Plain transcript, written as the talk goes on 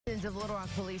Dozens of Little Rock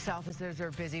police officers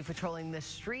are busy patrolling the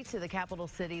streets of the capital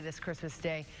city this Christmas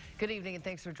Day. Good evening and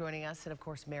thanks for joining us. And of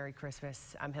course, Merry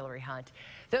Christmas. I'm Hillary Hunt.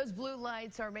 Those blue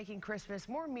lights are making Christmas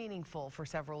more meaningful for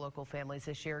several local families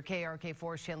this year.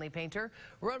 KARK4's Shanley Painter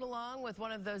rode along with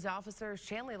one of those officers.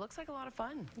 Shanley, looks like a lot of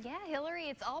fun. Yeah, Hillary,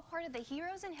 it's all part of the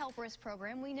Heroes and Helpers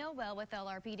program we know well with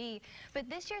LRPD. But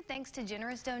this year, thanks to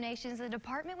generous donations, the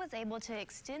department was able to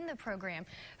extend the program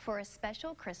for a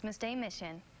special Christmas Day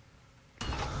mission.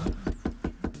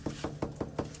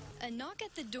 A knock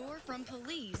at the door from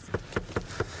police.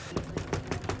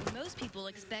 Most people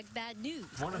expect bad news.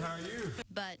 Morning, how are you?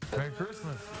 But Merry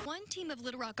Christmas. one team of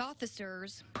Little Rock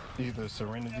officers Either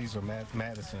Serenity's or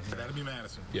Madison. That'll be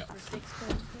Madison. Yeah.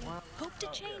 hope to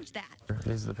change that.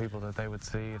 These are the people that they would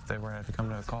see if they were to come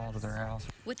to a call to their house.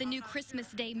 With a new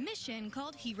Christmas Day mission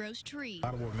called Heroes Tree. A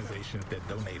lot of organizations that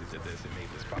donated to this and made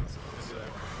this possible. So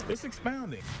it's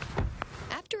expounding.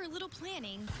 After a little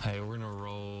planning, Hey, we're gonna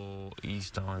roll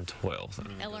east on 12th.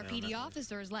 LRPD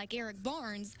officers like Eric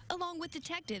Barnes, along with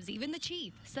detectives, even the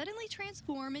chief, suddenly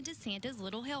transform into Santa's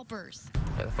little helpers.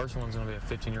 Yeah, the first one's gonna be a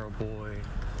 15-year-old boy,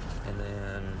 and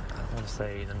then I want to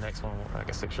say the next one like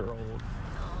a 6-year-old.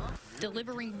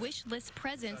 Delivering wish list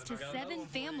presents to 7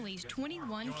 families,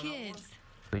 21 kids.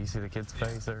 You see the kids'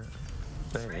 face, they're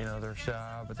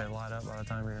shy, but they light up by the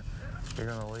time you're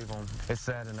gonna leave them. It's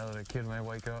sad to know that a kid may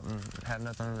wake up and have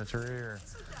nothing in the tree, or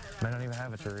may not even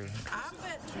have a tree. I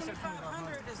bet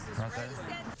 2,500 is this Right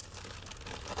there.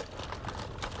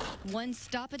 One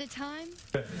stop at a time,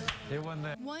 It wasn't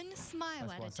that. one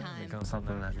smile at a time. Becomes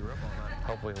something that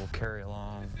hopefully will carry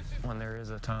along. When there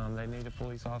is a time they need a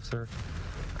police officer,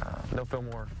 they'll feel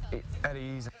more at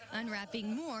ease.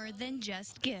 Unwrapping more than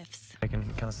just gifts. They can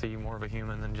kind of see you more of a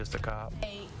human than just a cop.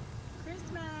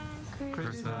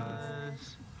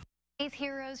 Christmas. Today's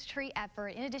Heroes Tree effort,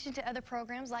 in addition to other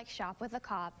programs like Shop with a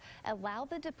Cop, allowed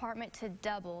the department to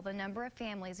double the number of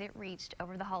families it reached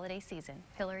over the holiday season.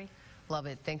 Hillary? Love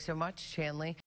it. Thanks so much, Shanley.